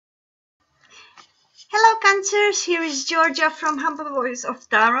Cancers, here is Georgia from Humble Voice of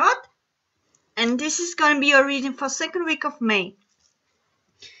Tarot, and this is going to be your reading for second week of May.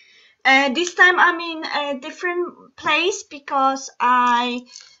 This time I'm in a different place because I'm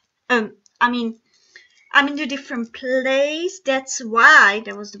in a different place. That's why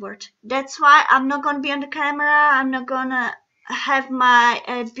I'm not going to be on the camera. I'm not going to have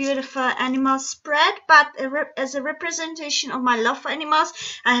my beautiful animals spread, but as a representation of my love for animals,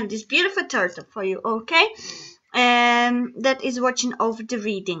 I have this beautiful turtle for you, okay? That is watching over the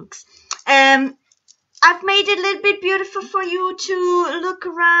readings. I've made it a little bit beautiful for you to look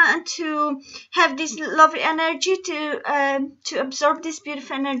around, to have this lovely energy, to absorb this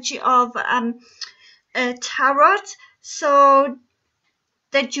beautiful energy of tarot, so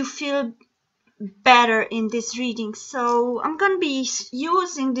that you feel better in this reading. So I'm gonna be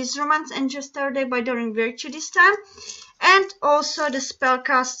using this Romance Angel Star Deck by Doreen Virtue this time, and also the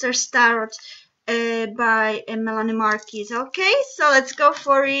Spellcaster's Tarot by Melanie Marquez. Okay, so let's go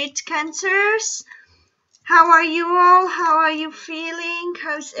for it, Cancers. How are you all? How are you feeling?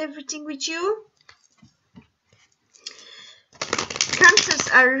 How's everything with you? Cancers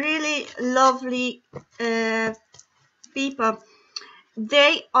are really lovely people.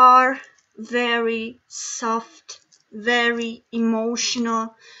 They are very soft, very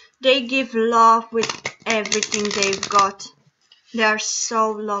emotional. They give love with everything they've got. They are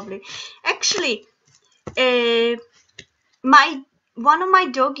so lovely. Actually, one of my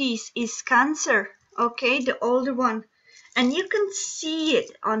doggies is Cancer, okay, the older one, and you can see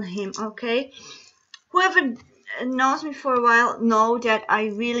it on him, okay. Whoever knows me for a while know that I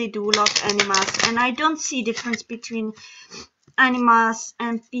really do love animals, and I don't see difference between animals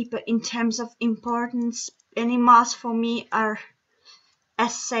and people in terms of importance. Animals for me are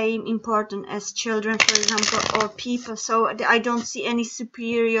as same important as children, for example, or people, so I don't see any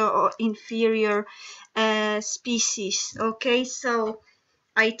superior or inferior species, okay. So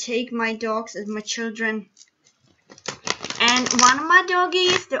I take my dogs as my children, and one of my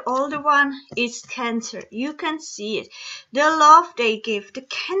doggies, the older one, is Cancer. You can see it, the love they give. The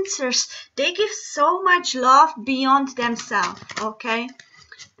Cancers, they give so much love beyond themselves, okay.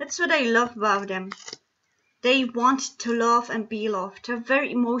 That's what I love about them. They want to love and be loved. They're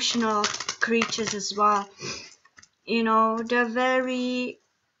very emotional creatures as well, you know. They're very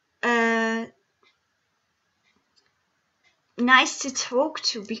nice to talk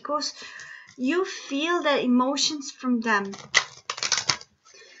to because you feel the emotions from them.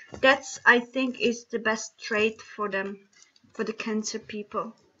 That's, I think, is the best trait for them, for the Cancer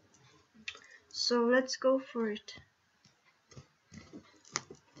people. So let's go for it.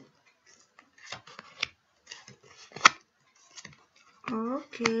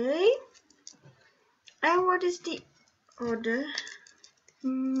 Okay, and what is the other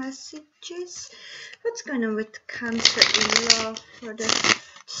messages? What's going on with Cancer in love for the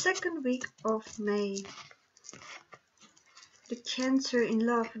second week of May? The Cancer in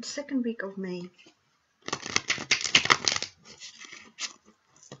love for the second week of May.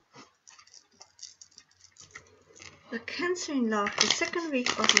 The Cancer in love for the second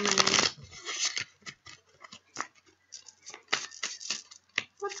week of May.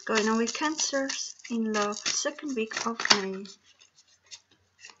 What's going on with Cancers in love for the second week of May?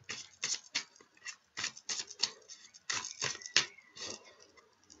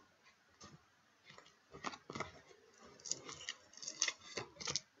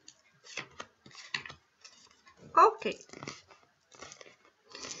 Okay.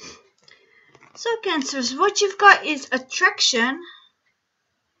 So Cancers, what you've got is attraction,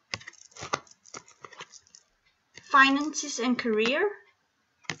 finances and career,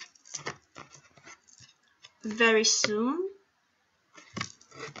 very soon,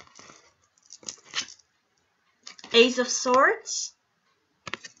 Ace of Swords,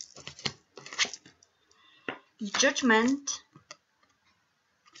 Judgment,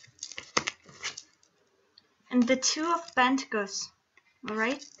 and the Two of Pentacles.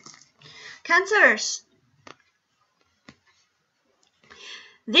 Alright, Cancers,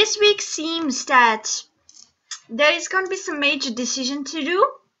 this week seems that there is going to be some major decision to do.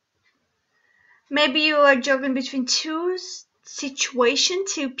 Maybe you are juggling between two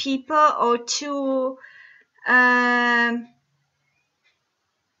situations, two people, or two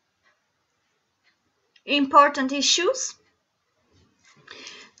important issues.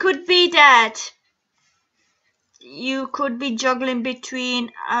 Could be that you could be juggling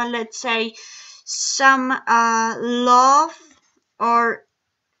between, let's say, some love or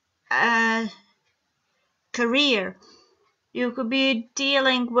career. You could be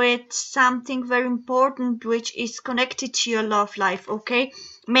dealing with something very important which is connected to your love life, okay?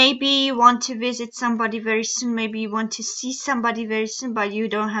 Maybe you want to visit somebody very soon. Maybe you want to see somebody very soon, but you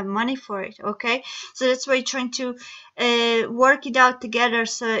don't have money for it. Okay, so that's why you're trying to work it out together,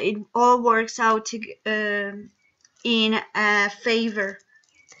 so it all works out in favor.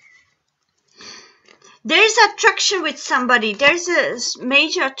 There's attraction with somebody. There's a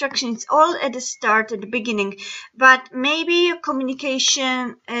major attraction. It's all at the start, at the beginning, but maybe your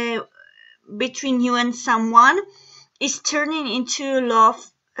communication between you and someone is turning into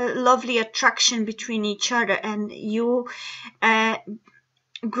love, lovely attraction between each other, and you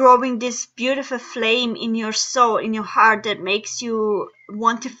growing this beautiful flame in your soul, in your heart, that makes you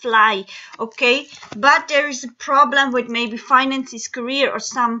want to fly. Okay, but there is a problem with maybe finances, career, or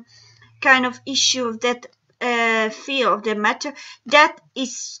some kind of issue of that field of the matter that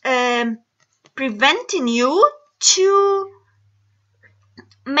is preventing you to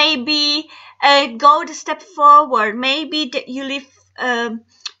maybe go the step forward. Maybe that you live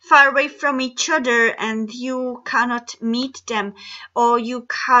far away from each other and you cannot meet them, or you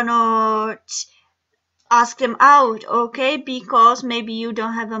cannot ask them out, okay, because maybe you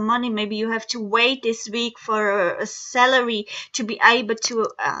don't have the money. Maybe you have to wait this week for a salary to be able to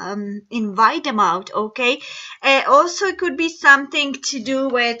invite them out, okay. Also, it could be something to do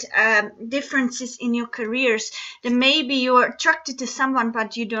with differences in your careers. Then maybe you're attracted to someone,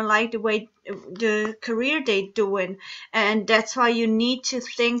 but you don't like the way the career they're doing, and that's why you need to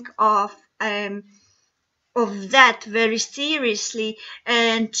think of that very seriously.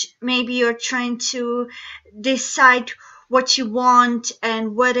 And maybe you're trying to decide what you want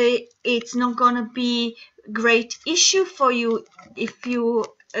and whether it's not going to be a great issue for you if you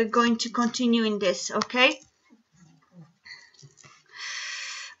are going to continue in this, okay.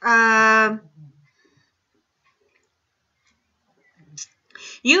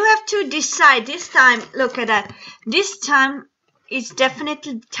 You have to decide this time. Look at that. This time it's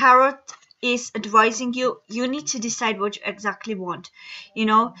definitely tarot is advising you. You need to decide what you exactly want, you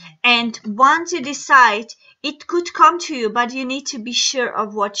know. And once you decide, it could come to you, but you need to be sure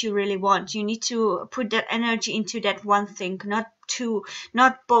of what you really want. You need to put that energy into that one thing, not two,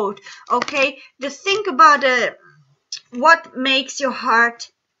 not both. Okay. The thing about what makes your heart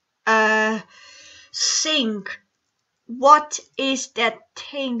sing. What is that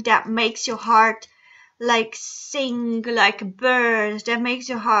thing that makes your heart like sing like a bird, that makes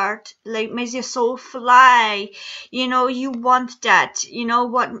your heart like makes your soul fly? You know, you want that. You know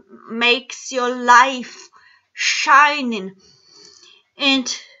what makes your life shining,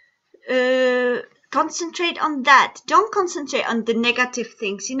 and concentrate on that. Don't concentrate on the negative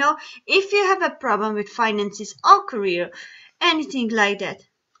things. You know, if you have a problem with finances or career, anything like that,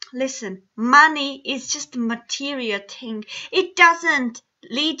 listen, money is just a material thing. It doesn't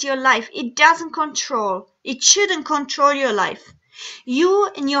lead your life. It doesn't control. It shouldn't control your life.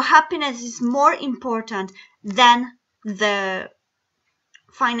 You and your happiness is more important than the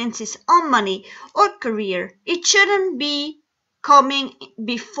finances or money or career. It shouldn't be coming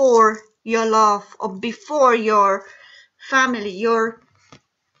before your love or before your family, your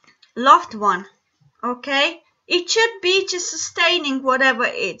loved one. Okay? It should be just sustaining whatever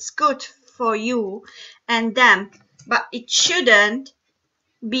it's good for you and them, but it shouldn't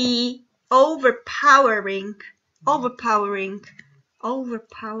be overpowering. Overpowering.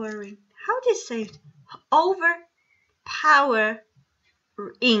 Overpowering. How do you say it? Overpowering.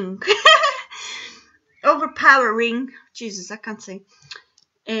 Overpowering. Jesus, I can't say.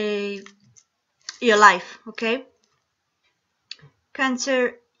 Your life, okay?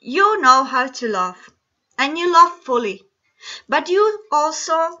 Cancer, you know how to love, and you love fully, but you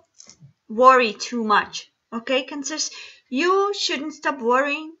also worry too much, okay, Cancers? You shouldn't stop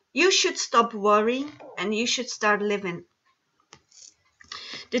worrying. You should stop worrying, and you should start living.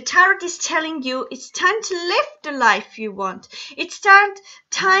 The tarot is telling you it's time to live the life you want. It's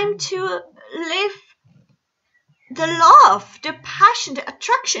time to live the love, the passion, the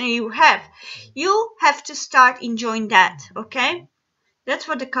attraction you have. You have to start enjoying that, okay? That's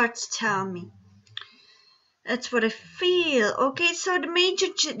what the cards tell me. That's what I feel. Okay, so the major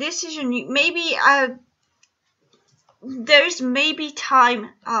decision, maybe there's maybe time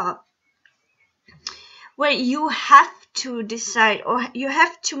where you have to decide, or you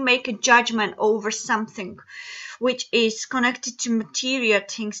have to make a judgment over something which is connected to material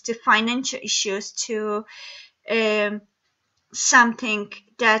things, to financial issues, to something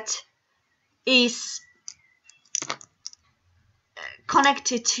that is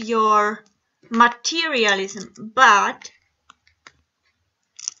connected to your materialism. But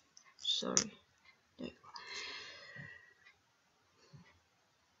sorry,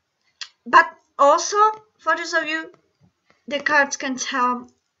 but also for those of you, the cards can tell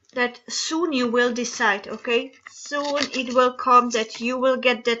that soon you will decide, okay? Soon it will come that you will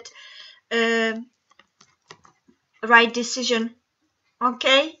get that right decision,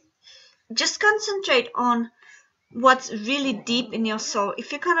 okay? Just concentrate on what's really deep in your soul.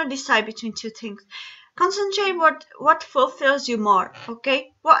 If you cannot decide between two things, concentrate what fulfills you more,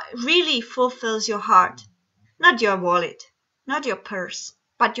 okay? What really fulfills your heart, not your wallet, not your purse,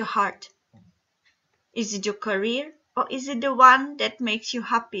 but your heart. Is it your career, or is it the one that makes you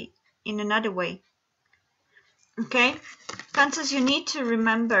happy in another way? Okay, Cancers, you need to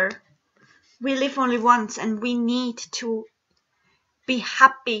remember we live only once, and we need to be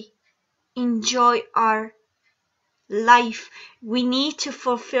happy, enjoy our life. We need to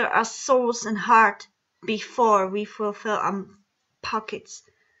fulfill our souls and heart before we fulfill our pockets,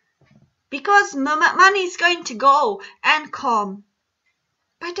 because money is going to go and come,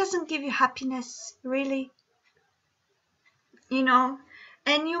 but it doesn't give you happiness, really,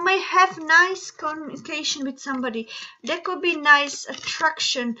 and you may have nice communication with somebody. There could be nice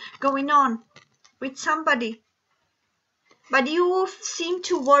attraction going on with somebody, but you seem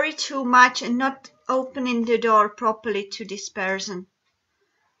to worry too much and not opening the door properly to this person,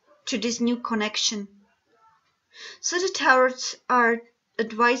 to this new connection. So the tarots are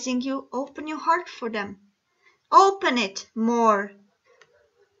advising you, open your heart for them. Open it more.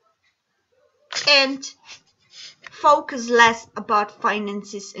 And focus less about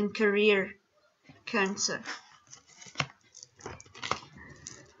finances and career, Cancer.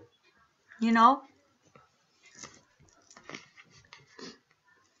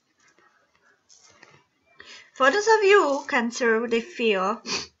 For those of you, Cancer, they feel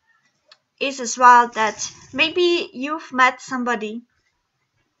is as well that maybe you've met somebody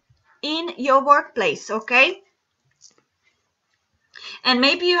in your workplace, okay? And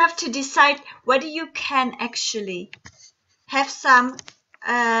maybe you have to decide whether you can actually have some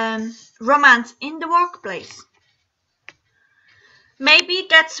romance in the workplace. Maybe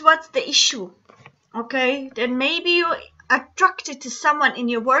that's what's the issue, okay? Then maybe you're attracted to someone in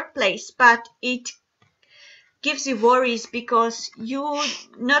your workplace, but it gives you worries because you're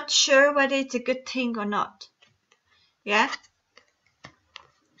not sure whether it's a good thing or not. Yeah?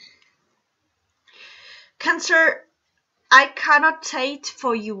 Cancer, I cannot say it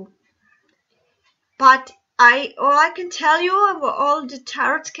for you, but all I can tell you, and what all the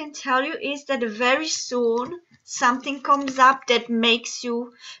tarot can tell you, is that very soon something comes up that makes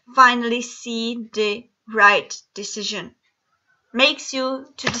you finally see the right decision, makes you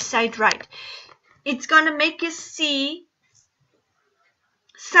to decide right. It's gonna make you see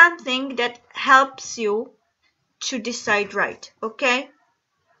something that helps you to decide right, okay?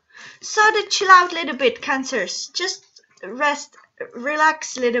 So to chill out a little bit, Cancers. Just rest,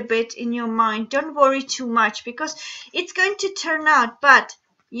 relax a little bit in your mind. Don't worry too much because it's going to turn out, but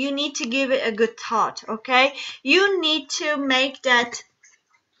you need to give it a good thought, okay? You need to make that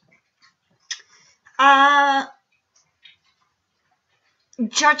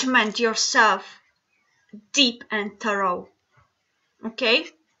judgment yourself deep and thorough, okay?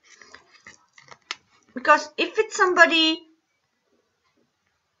 Because if it's somebody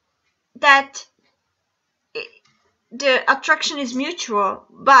that the attraction is mutual,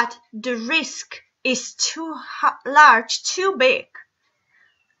 but the risk is too large, too big,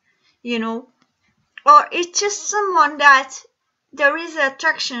 or it's just someone that there is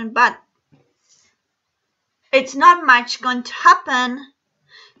attraction, but it's not much going to happen,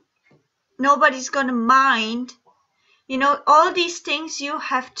 nobody's gonna mind, all these things you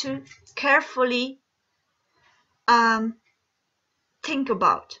have to carefully think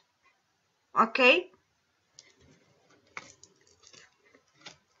about, okay?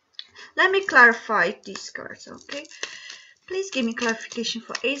 Let me clarify these cards, okay? Please give me clarification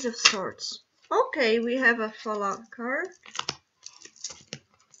for Ace of Swords. Okay, we have a fallout card.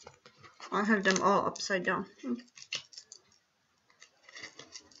 I have them all upside down.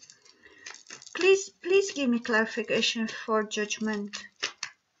 Please give me clarification for Judgment.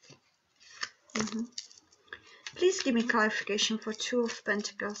 Please give me clarification for Two of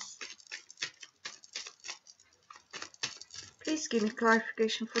Pentacles. Please give me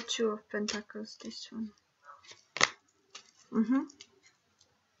clarification for Two of Pentacles, this one.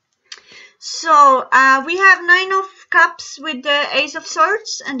 So we have Nine of Cups with the Ace of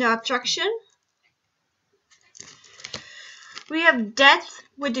Swords and the attraction. We have Death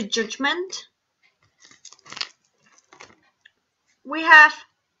with the Judgment. We have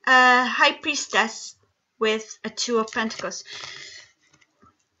a High Priestess with a Two of Pentacles.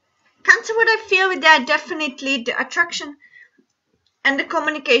 Cancer, what I feel with that, definitely the attraction and the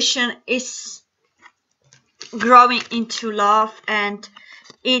communication is growing into love, and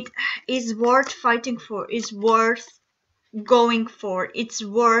It is worth fighting for. It's worth going for. It's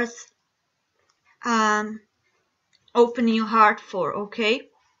worth opening your heart for, okay?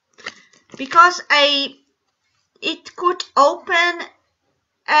 Because it could open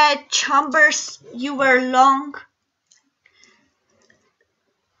chambers you were long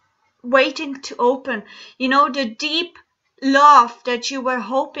waiting to open. You know, the deep love that you were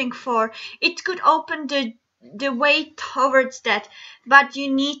hoping for. It could open the way towards that, but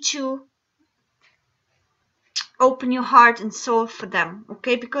you need to open your heart and soul for them,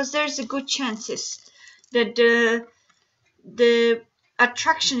 okay? Because there's a good chances that the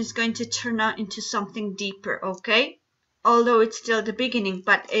attraction is going to turn out into something deeper, okay? Although it's still the beginning,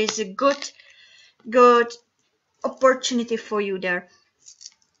 but it's a good opportunity for you there.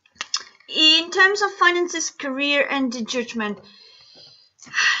 In terms of finances, career, and the judgment,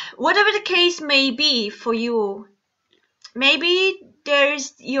 whatever the case may be for you, maybe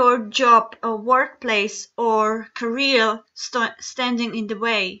there's your job or workplace or career standing in the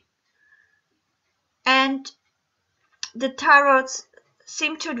way. And the tarots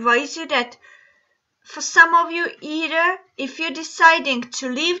seem to advise you that for some of you, either if you're deciding to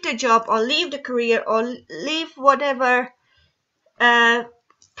leave the job or leave the career or leave whatever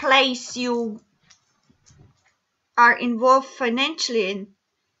place you are involved financially in,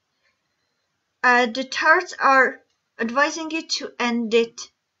 the tarots are advising you to end it,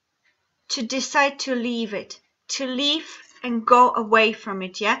 to decide to leave it, to leave and go away from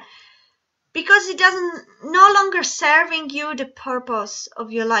it, yeah? Because it doesn't no longer serving you the purpose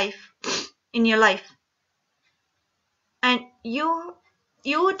of your life, in your life. And you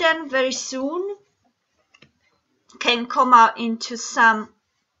then very soon can come out into some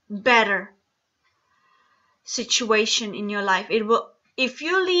better situation in your life. It will, if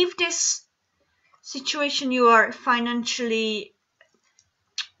you leave this situation, you are financially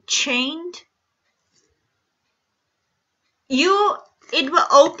chained. It will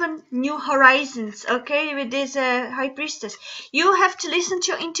open new horizons, okay, with this High Priestess. You have to listen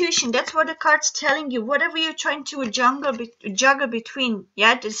to your intuition. That's what the card's telling you. Whatever you're trying to juggle between,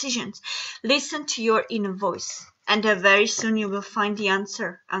 yeah, decisions, listen to your inner voice. And very soon you will find the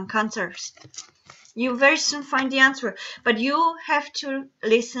answer and answers. You very soon find the answer. But you have to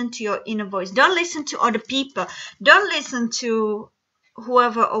listen to your inner voice. Don't listen to other people. Don't listen to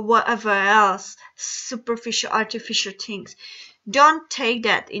whoever or whatever else, superficial, artificial things. Don't take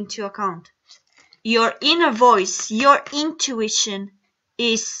that into account. Your inner voice, your intuition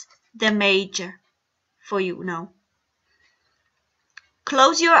is the major for you now.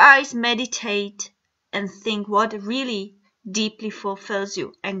 Close your eyes, meditate, and think what really deeply fulfills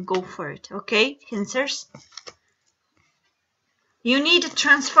you and go for it, okay, Cancers? You need to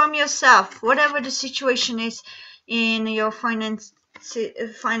transform yourself, whatever the situation is in your financial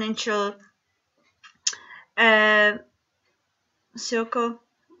circle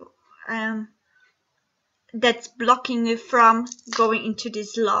that's blocking you from going into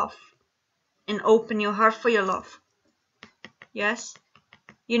this love and open your heart for your love. Yes,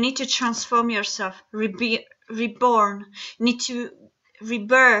 you need to transform yourself, reborn. You need to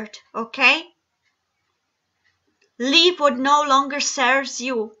rebirth, okay? Leave what no longer serves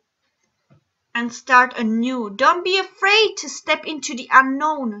you and start anew. Don't be afraid to step into the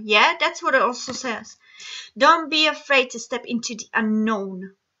unknown. Yeah, that's what it also says. Don't be afraid to step into the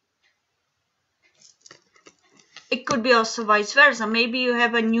unknown. It could be also vice versa. Maybe you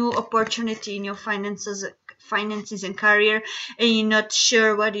have a new opportunity in your finances and career, and you're not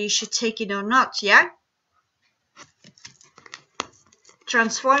sure whether you should take it or not. Yeah?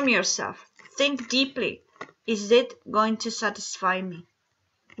 Transform yourself. Think deeply. Is it going to satisfy me?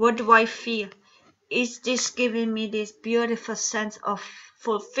 What do I feel? Is this giving me this beautiful sense of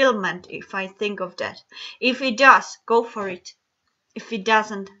fulfillment if I think of that? If it does, go for it. If it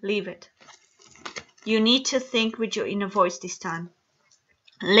doesn't, leave it. You need to think with your inner voice this time.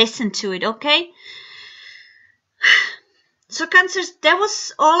 Listen to it, okay? So Cancers, that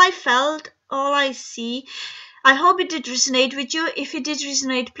was all I felt, all I see. I hope it did resonate with you. If it did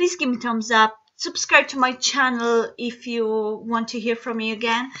resonate, please give me a thumbs up. Subscribe to my channel if you want to hear from me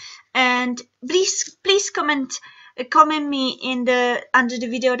again. And please comment me in under the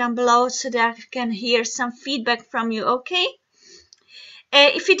video down below so that I can hear some feedback from you, okay?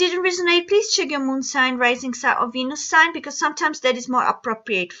 If it didn't resonate, please check your moon sign, rising sign, or Venus sign, because sometimes that is more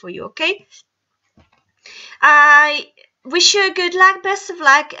appropriate for you, okay? I wish you a good luck, best of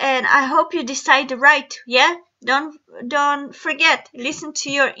luck, and I hope you decide right, yeah? Don't forget, listen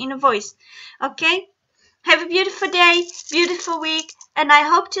to your inner voice, okay? Have a beautiful day, beautiful week, and I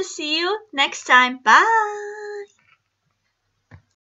hope to see you next time. Bye!